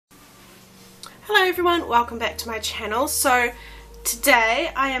Hello everyone, welcome back to my channel. So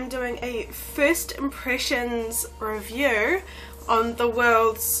today I am doing a first impressions review on the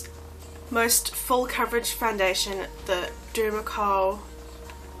world's most full coverage foundation, the Dermacol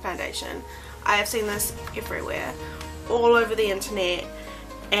Foundation. I have seen this everywhere, all over the internet,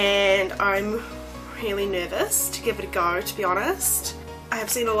 and I'm really nervous to give it a go, to be honest. I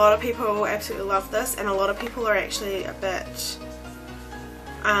have seen a lot of people absolutely love this, and a lot of people are actually a bit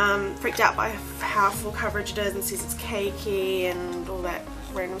freaked out by how full coverage it is and says it's cakey and all that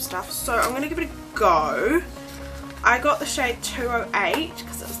random stuff. So I'm going to give it a go. I got the shade 208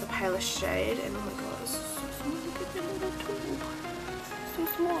 because it was the palest shade, and oh my god, this is so small. Look at that little tool. So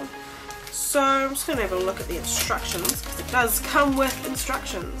small. So I'm just going to have a look at the instructions because it does come with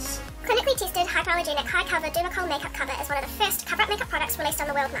instructions. Clinically tested, hypoallergenic, high-cover Dermacol makeup cover is one of the first cover-up makeup products released on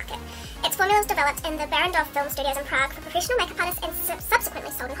the world market. Its formula was developed in the Barrandov Film Studios in Prague for professional makeup artists and subsequently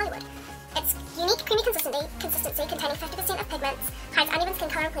sold in Hollywood. Its unique creamy consistency containing 50% of pigments, hides uneven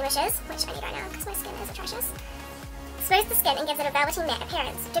skin colour and blemishes, which I need right now because my skin is atrocious, smooths the skin and gives it a velvety matte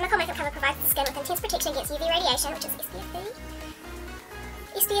appearance. Dermacol makeup cover provides the skin with intense protection against UV radiation, which is SPF 30.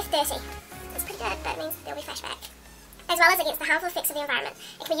 SPF 30. It's pretty good, but it means there'll be flashback. As well as against the harmful effects of the environment.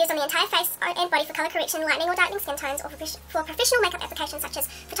 It can be used on the entire face and body for colour correction, lightening or darkening skin tones, or for professional makeup applications such as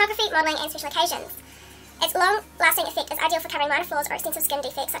photography, modelling and special occasions. Its long-lasting effect is ideal for covering minor flaws or extensive skin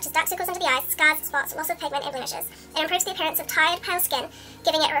defects such as dark circles under the eyes, scars, spots, loss of pigment and blemishes. It improves the appearance of tired, pale skin,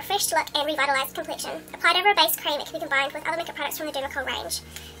 giving it a refreshed look and revitalised complexion. Applied over a base cream, it can be combined with other makeup products from the Dermacol range.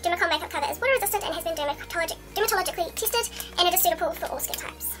 Dermacol makeup cover is water resistant and has been dermatologically tested, and it is suitable for all skin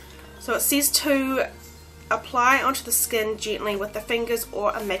types. So it says to apply onto the skin gently with the fingers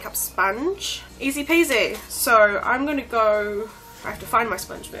or a makeup sponge. Easy peasy. So I'm going to go, I have to find my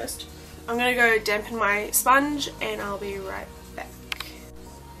sponge first. I'm going to go dampen my sponge and I'll be right back.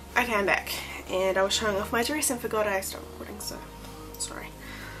 Okay, I'm back, and I was showing off my dress and forgot I stopped recording, so sorry.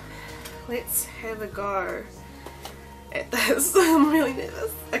 Let's have a go at this. I'm really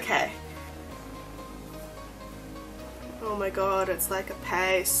nervous. Okay. Oh my god, it's like a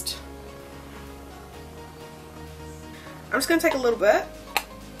paste. I'm just going to take a little bit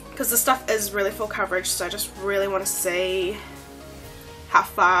because the stuff is really full coverage, so I just really want to see how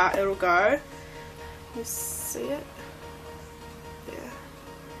far it'll go. You see it? Yeah.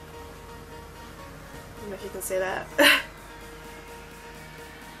 I don't know if you can see that.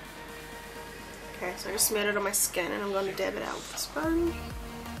 Okay, so I just smeared it on my skin and I'm going to dab it out with a sponge.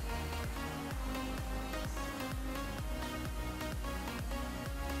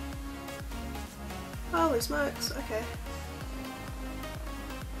 Holy smokes, okay.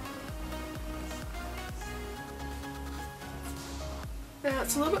 Now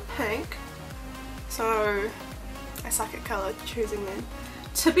it's a little bit pink, so I suck at colour choosing them.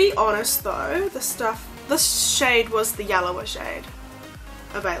 To be honest though, this shade was the yellower shade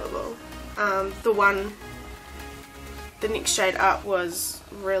available. The next shade up was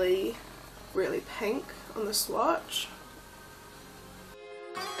really, really pink on the swatch.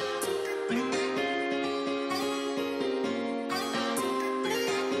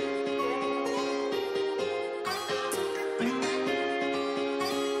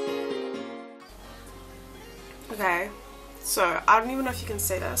 Okay, so I don't even know if you can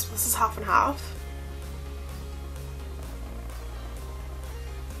see this, but this is half and half.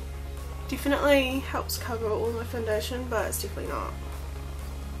 Definitely helps cover all my foundation, but it's definitely not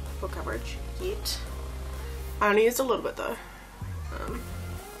full coverage yet. I only used a little bit though,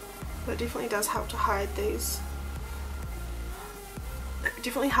 but it definitely does help to hide these. It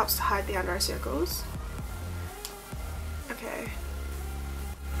definitely helps to hide the under eye circles. Okay.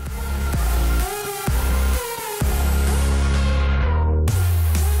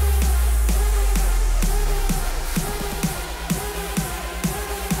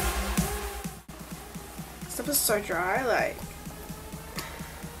 Stuff is so dry, like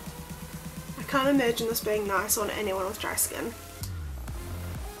I can't imagine this being nice on anyone with dry skin. It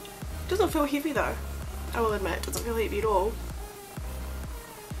doesn't feel heavy though, I will admit, it doesn't feel heavy at all.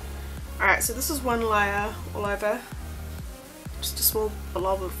 Alright, so this is one layer all over, just a small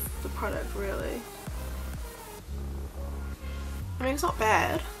blob of the product really. I mean, it's not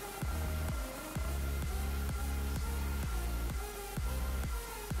bad.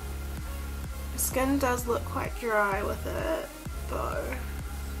 Skin does look quite dry with it though.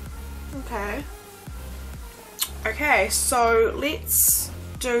 Okay, so let's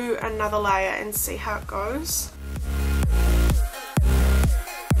do another layer and see how it goes.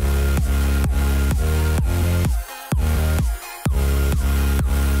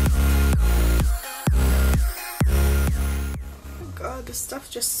 stuff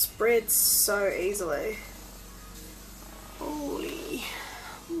just spreads so easily. Holy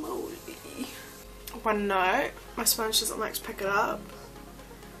moly. One note, my sponge doesn't like to pick it up,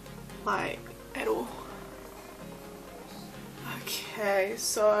 like, at all. Okay,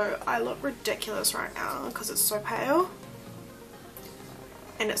 so I look ridiculous right now because it's so pale.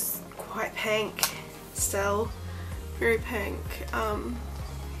 And it's quite pink still. Very pink.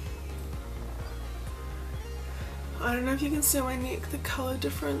 I don't know if you can see on my neck the colour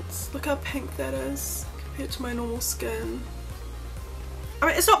difference. Look how pink that is compared to my normal skin. I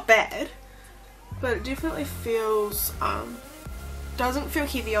mean, it's not bad, but it definitely feels, doesn't feel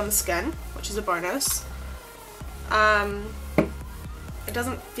heavy on the skin, which is a bonus. It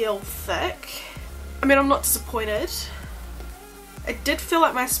doesn't feel thick. I mean, I'm not disappointed. It did feel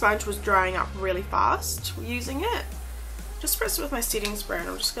like my sponge was drying up really fast using it. Just spritz it with my setting spray and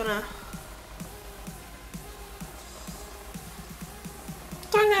I'm just gonna...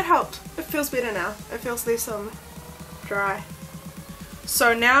 Doing that helped. It feels better now. It feels less dry.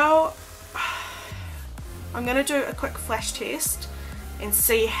 So now I'm gonna do a quick flash test and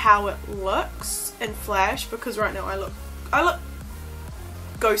see how it looks in flash, because right now I look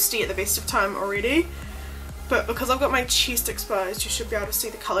ghosty at the best of time already. But because I've got my chest exposed, you should be able to see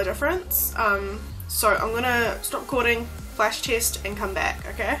the colour difference. So I'm gonna stop recording, flash test, and come back,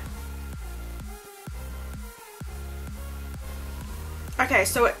 okay? Okay,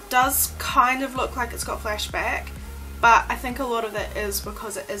 so it does kind of look like it's got flashback, but I think a lot of it is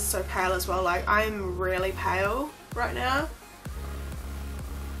because it is so pale as well. Like, I'm really pale right now.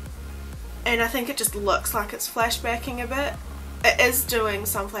 And I think it just looks like it's flashbacking a bit. It is doing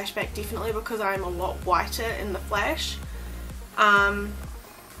some flashback definitely because I'm a lot whiter in the flash.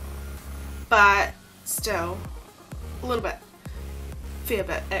 But still, a little bit, fair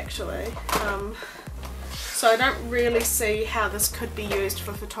bit actually. So I don't really see how this could be used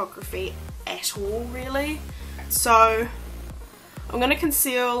for photography at all really. So I'm going to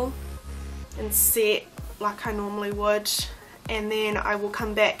conceal and set like I normally would, and then I will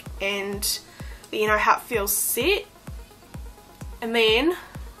come back and let you know how it feels set. And then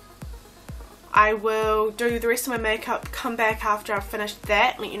I will do the rest of my makeup, come back after I've finished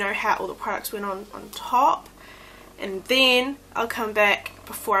that, let you know how all the products went on top. And then I'll come back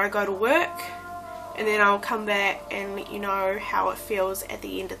before I go to work, and then I'll come back and let you know how it feels at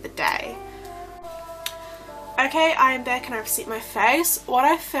the end of the day. Okay, I am back and I've set my face. What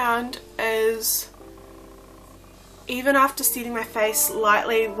I found is, even after setting my face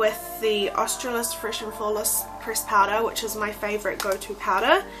lightly with the Australis Fresh and Flawless pressed powder, which is my favourite go-to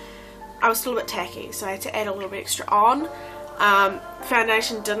powder, I was still a bit tacky, so I had to add a little bit extra on.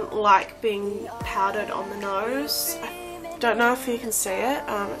 Foundation didn't like being powdered on the nose. I don't know if you can see it,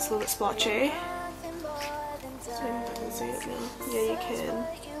 it's a little bit splotchy. So if I can see it now. Yeah, you can.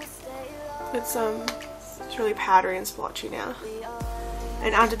 It's really powdery and splotchy now.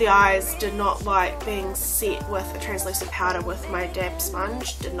 And under the eyes did not like being set with a translucent powder with my dab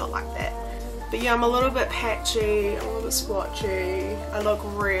sponge, did not like that. But yeah, I'm a little bit patchy, I'm a little bit splotchy, I look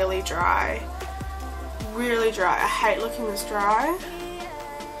really dry. Really dry. I hate looking this dry.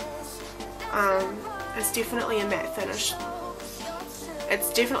 It's definitely a matte finish.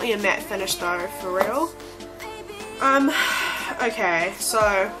 It's definitely a matte finish though, for real. Okay,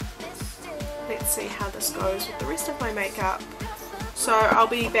 so let's see how this goes with the rest of my makeup. So I'll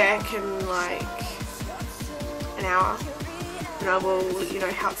be back in like an hour and I will let you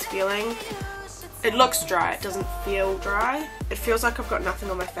know how it's feeling. It looks dry, it doesn't feel dry. It feels like I've got nothing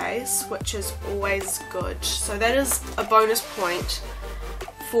on my face, which is always good. So that is a bonus point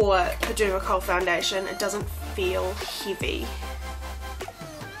for the Dermacol Foundation. It doesn't feel heavy.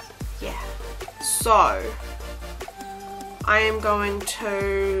 Yeah. So I am going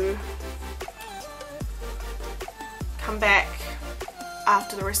to come back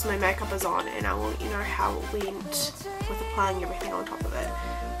after the rest of my makeup is on and I will let you know how it went with applying everything on top of it.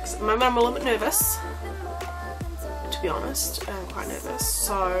 Because at the moment I'm a little bit nervous, to be honest. I'm quite nervous,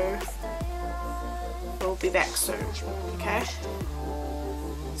 so we'll be back soon, okay?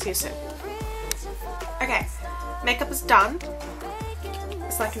 See you soon. Okay, makeup is done.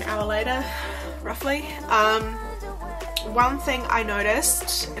 It's like an hour later, roughly. One thing I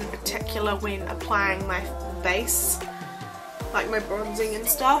noticed in particular when applying my base, like my bronzing and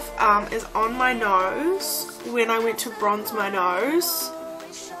stuff, is on my nose. When I went to bronze my nose,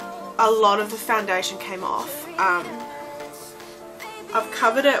 a lot of the foundation came off. I've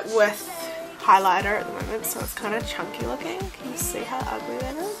covered it with highlighter at the moment, so it's kind of chunky looking. Can you see how ugly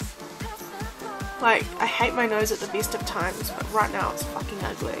that is? Like, I hate my nose at the best of times, but right now it's fucking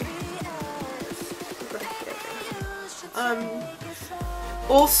ugly.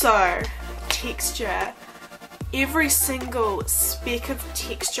 Also, texture. Every single speck of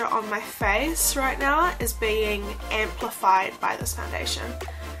texture on my face right now is being amplified by this foundation.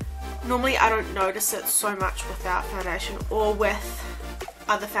 Normally I don't notice it so much without foundation or with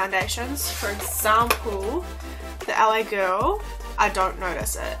other foundations. For example, the LA Girl, I don't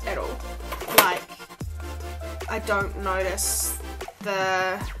notice it at all. Like, I don't notice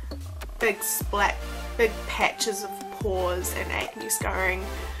the big patches of pores and acne scarring.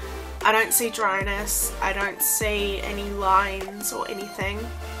 I don't see dryness, I don't see any lines or anything,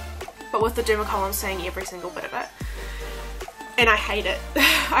 but with the Dermacol I'm seeing every single bit of it, and I hate it.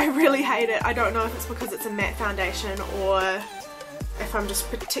 I really hate it. I don't know if it's because it's a matte foundation or if I'm just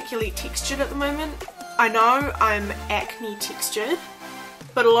particularly textured at the moment. I know I'm acne textured,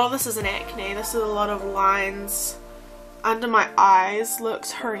 but a lot of this isn't acne. This is a lot of lines under my eyes.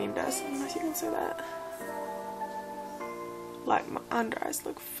 Looks horrendous. I don't know if you can see that. Like, my under eyes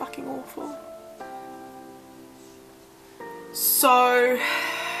look fucking awful. So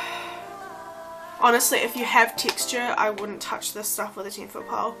honestly, if you have texture, I wouldn't touch this stuff with a 10-foot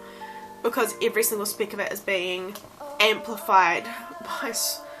pole, because every single speck of it is being amplified by,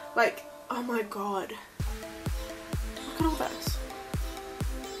 like, oh my god, look at all this.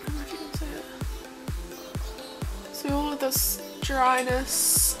 I don't know if you can see it. See all of this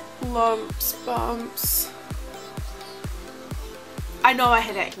dryness, lumps, bumps. I know I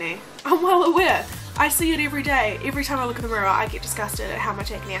had acne. I'm well aware. I see it every day. Every time I look in the mirror, I get disgusted at how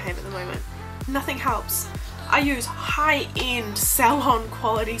much acne I have at the moment. Nothing helps. I use high-end salon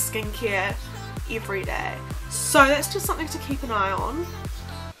quality skincare every day. So that's just something to keep an eye on.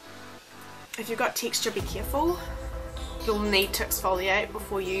 If you've got texture, be careful. You'll need to exfoliate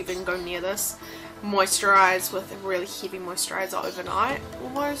before you even go near this. Moisturize with a really heavy moisturizer overnight,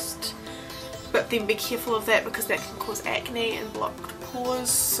 almost. But then be careful of that, because that can cause acne and blocked pores,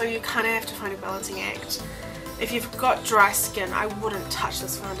 so you kind of have to find a balancing act. If you've got dry skin, I wouldn't touch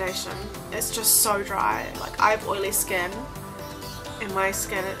this foundation. It's just so dry. Like, I have oily skin and my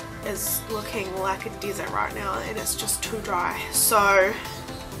skin is looking like a desert right now, and it's just too dry. So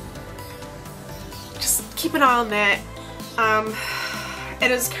just keep an eye on that.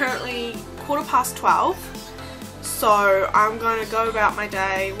 It is currently 12:15. So I'm going to go about my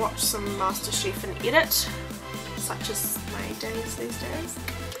day, watch some MasterChef and edit, such as my days these days.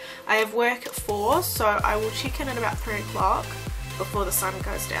 I have work at 4, so I will check in at about 3 o'clock before the sun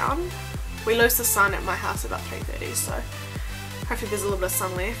goes down. We lose the sun at my house about 3:30, so hopefully there's a little bit of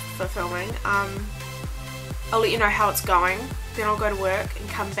sun left for filming. I'll let you know how it's going, then I'll go to work and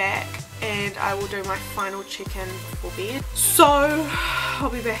come back and I will do my final check-in before bed. So I'll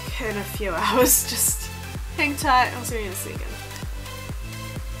be back in a few hours. Just hang tight, I'll see you in a second.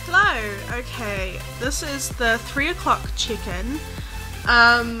 Hello, okay, this is the 3 o'clock check-in.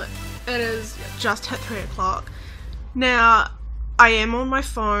 It is just hit 3 o'clock. Now, I am on my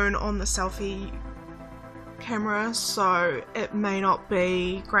phone on the selfie camera, so it may not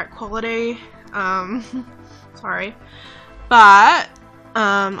be great quality, sorry, but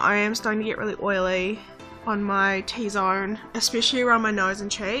I am starting to get really oily on my T-zone, especially around my nose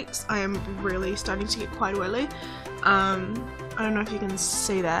and cheeks. I am really starting to get quite oily. I don't know if you can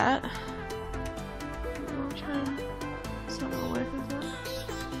see that. It's not gonna work, is it?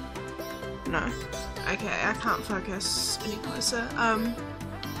 No. Okay, I can't focus any closer.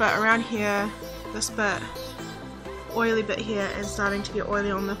 But around here, this bit, oily bit here, is starting to get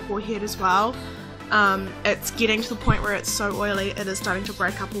oily on the forehead as well. It's getting to the point where it's so oily it is starting to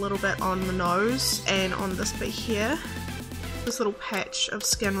break up a little bit on the nose and on this bit here. This little patch of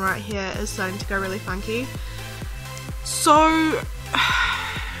skin right here is starting to go really funky. So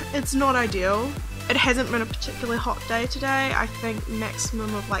it's not ideal. It hasn't been a particularly hot day today. I think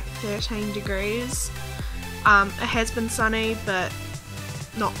maximum of like 13 degrees. It has been sunny, but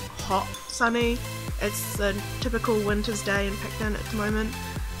not hot sunny. It's a typical winter's day in Picton at the moment.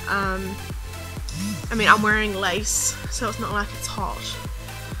 I mean, I'm wearing lace, so it's not like it's hot.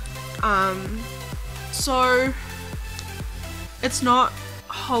 So it's not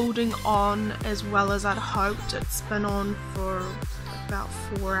holding on as well as I'd hoped. It's been on for about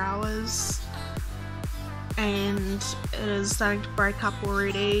 4 hours and it is starting to break up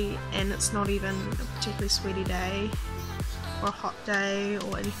already, and it's not even a particularly sweaty day or a hot day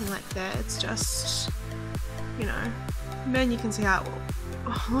or anything like that. It's just, you know, man, you can see how,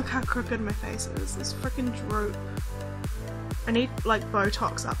 oh, look how crooked my face is. This freaking droop. I need like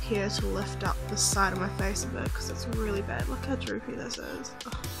Botox up here to lift up the side of my face a bit because it's really bad. Look how droopy this is.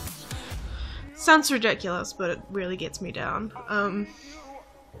 Ugh. Sounds ridiculous, but it really gets me down.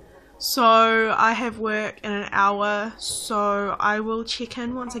 So I have work in an hour, so I will check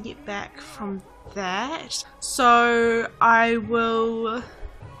in once I get back from that. So I will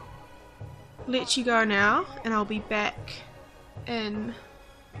let you go now, and I'll be back in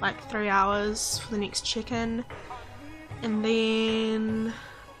like 3 hours for the next check-in, and then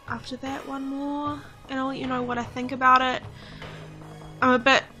after that one more, and I'll let you know what I think about it. I'm a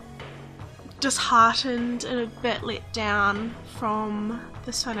bit disheartened and a bit let down from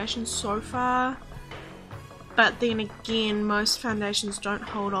this foundation so far, but then again, most foundations don't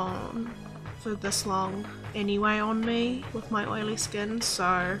hold on for this long anyway on me with my oily skin,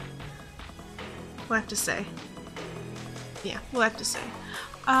 so we'll have to see. Yeah, we'll have to see.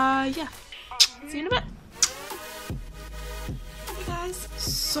 Yeah, see you in a bit. Hey guys,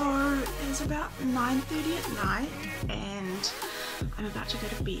 so it's about 9:30 at night and I'm about to go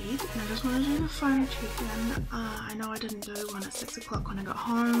to bed, and I just wanted to do a phone check-in. I know I didn't do one at 6 o'clock when I got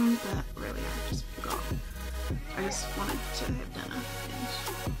home, but really I just forgot. I just wanted to have dinner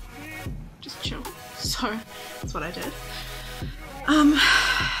and just chill, so that's what I did.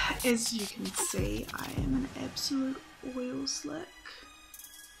 As you can see, I am an absolute oil slick.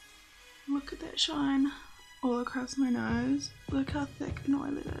 Look at that shine all across my nose. Look how thick and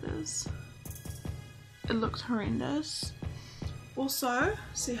oily that is. It looks horrendous. Also,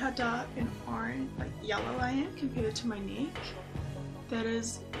 see how dark and orange, like yellow I am compared to my neck? That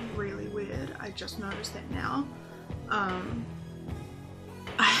is really weird. I just noticed that now. I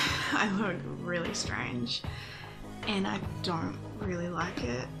look really strange and I don't really like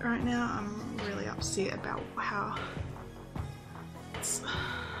it right now. I'm really upset about how it's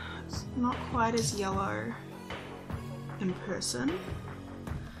not quite as yellow in person,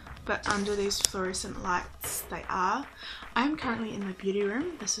 but under these fluorescent lights they are. I am currently in my beauty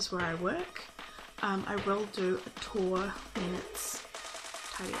room. This is where I work. I will do a tour when it's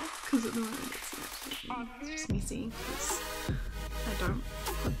tidier, because at the moment it's just messy because I don't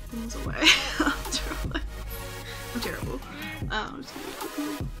put things away after all. I'm terrible. Just give you a quick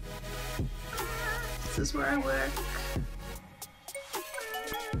look. This is where I work.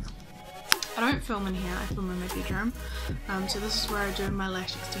 I don't film in here, I film in my bedroom. So this is where I do my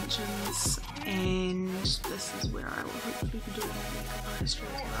lash extensions, and this is where I will hopefully be doing my makeup artistry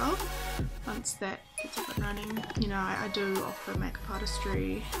as well. Once that gets up and running, you know, I do offer makeup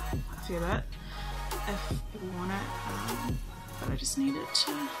artistry a fair bit if you want it, but I just need it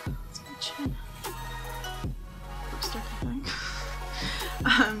to, it's my chin, lipstick I think.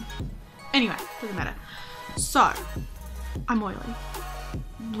 Anyway, doesn't matter. So, I'm oily.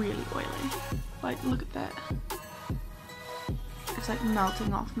 Really oily. Like, look at that. It's like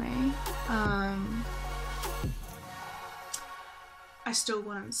melting off me. I still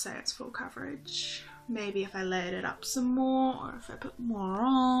wouldn't say it's full coverage. Maybe if I layered it up some more, or if I put more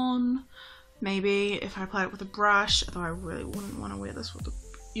on. Maybe if I applied it with a brush, although I really wouldn't want to wear this with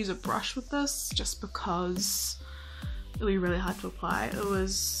use a brush with this, just because it'll be really hard to apply. It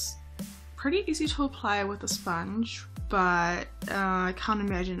was pretty easy to apply with a sponge, but I can't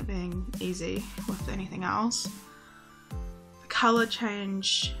imagine it being easy with anything else. The colour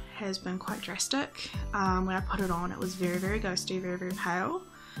change has been quite drastic. When I put it on, it was very, very ghosty, very, very pale,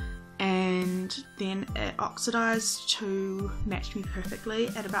 and then it oxidized to match me perfectly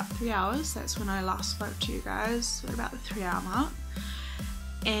at about 3 hours. That's when I last spoke to you guys, at about the 3 hour mark,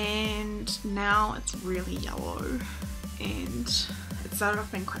 and now it's really yellow, and it started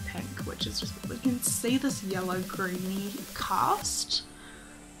off being quite pink, which is just, you can see this yellow greeny cast,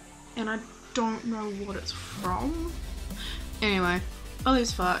 and I don't know what it's from. Anyway, all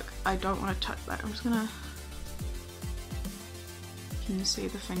as fuck, I don't want to touch that. I'm just gonna, can you see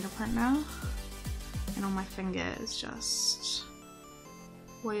the fingerprint now? And on my finger is just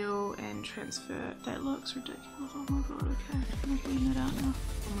oil and transfer. That looks ridiculous. Oh my god, okay, I'm gonna clean it out now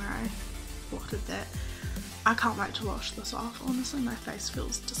from where I blotted that. I can't wait to wash this off. Honestly, my face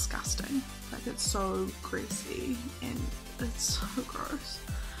feels disgusting. Like, it's so greasy and it's so gross.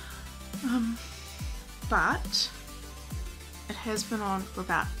 But it has been on for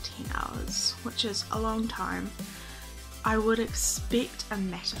about 10 hours, which is a long time. I would expect a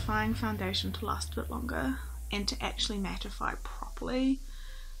mattifying foundation to last a bit longer and to actually mattify properly.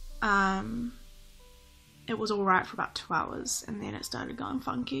 It was alright for about 2 hours and then it started going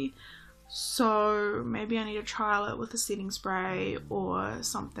funky. So maybe I need to trial it with a setting spray or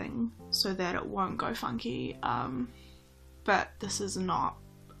something so that it won't go funky. But this is not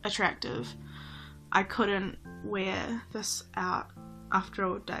attractive. I couldn't wear this out after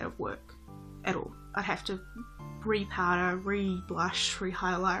a day of work at all. I'd have to re-powder, re-blush,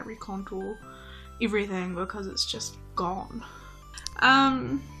 re-highlight, re-contour, everything, because it's just gone.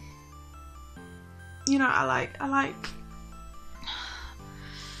 you know,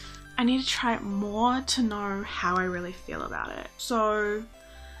 I need to try it more to know how I really feel about it. So,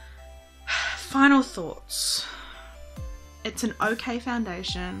 final thoughts. It's an okay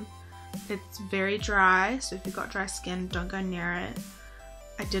foundation. It's very dry, so if you've got dry skin, don't go near it.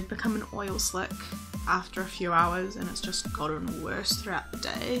 I did become an oil slick after a few hours, and it's just gotten worse throughout the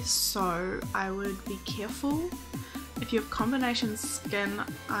day, so I would be careful. If you have combination skin,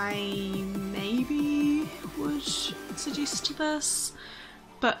 I maybe would suggest this,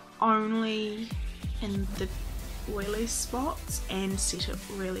 but only in the oily spots and set it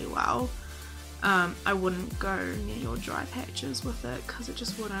really well. I wouldn't go near your dry patches with it because it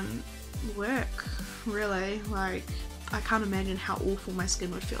just wouldn't work, really. Like, I can't imagine how awful my skin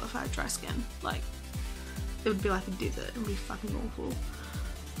would feel if I had dry skin. Like, it would be like a desert. It would be fucking awful.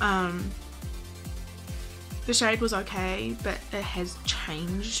 The shade was okay, but it has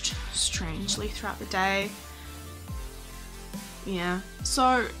changed strangely throughout the day. Yeah,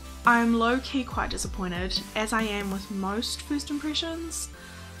 so I'm low-key quite disappointed, as I am with most first impressions.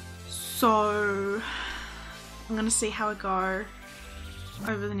 So I'm gonna see how I go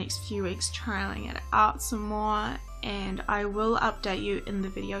over the next few weeks, trialing it out some more, and I will update you in the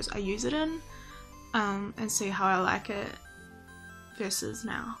videos I use it in, and see how I like it versus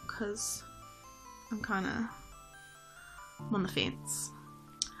now, because I'm on the fence.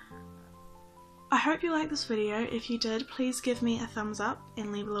 I hope you liked this video. If you did, please give me a thumbs up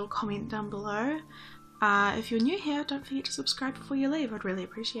and leave a little comment down below. If you're new here, don't forget to subscribe before you leave. I'd really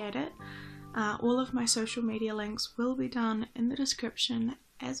appreciate it. All of my social media links will be down in the description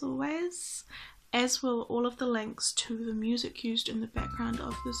as always, as will all of the links to the music used in the background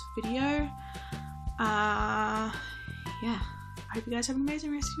of this video. Yeah, I hope you guys have an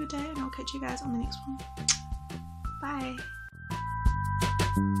amazing rest of your day, and I'll catch you guys on the next one. Bye!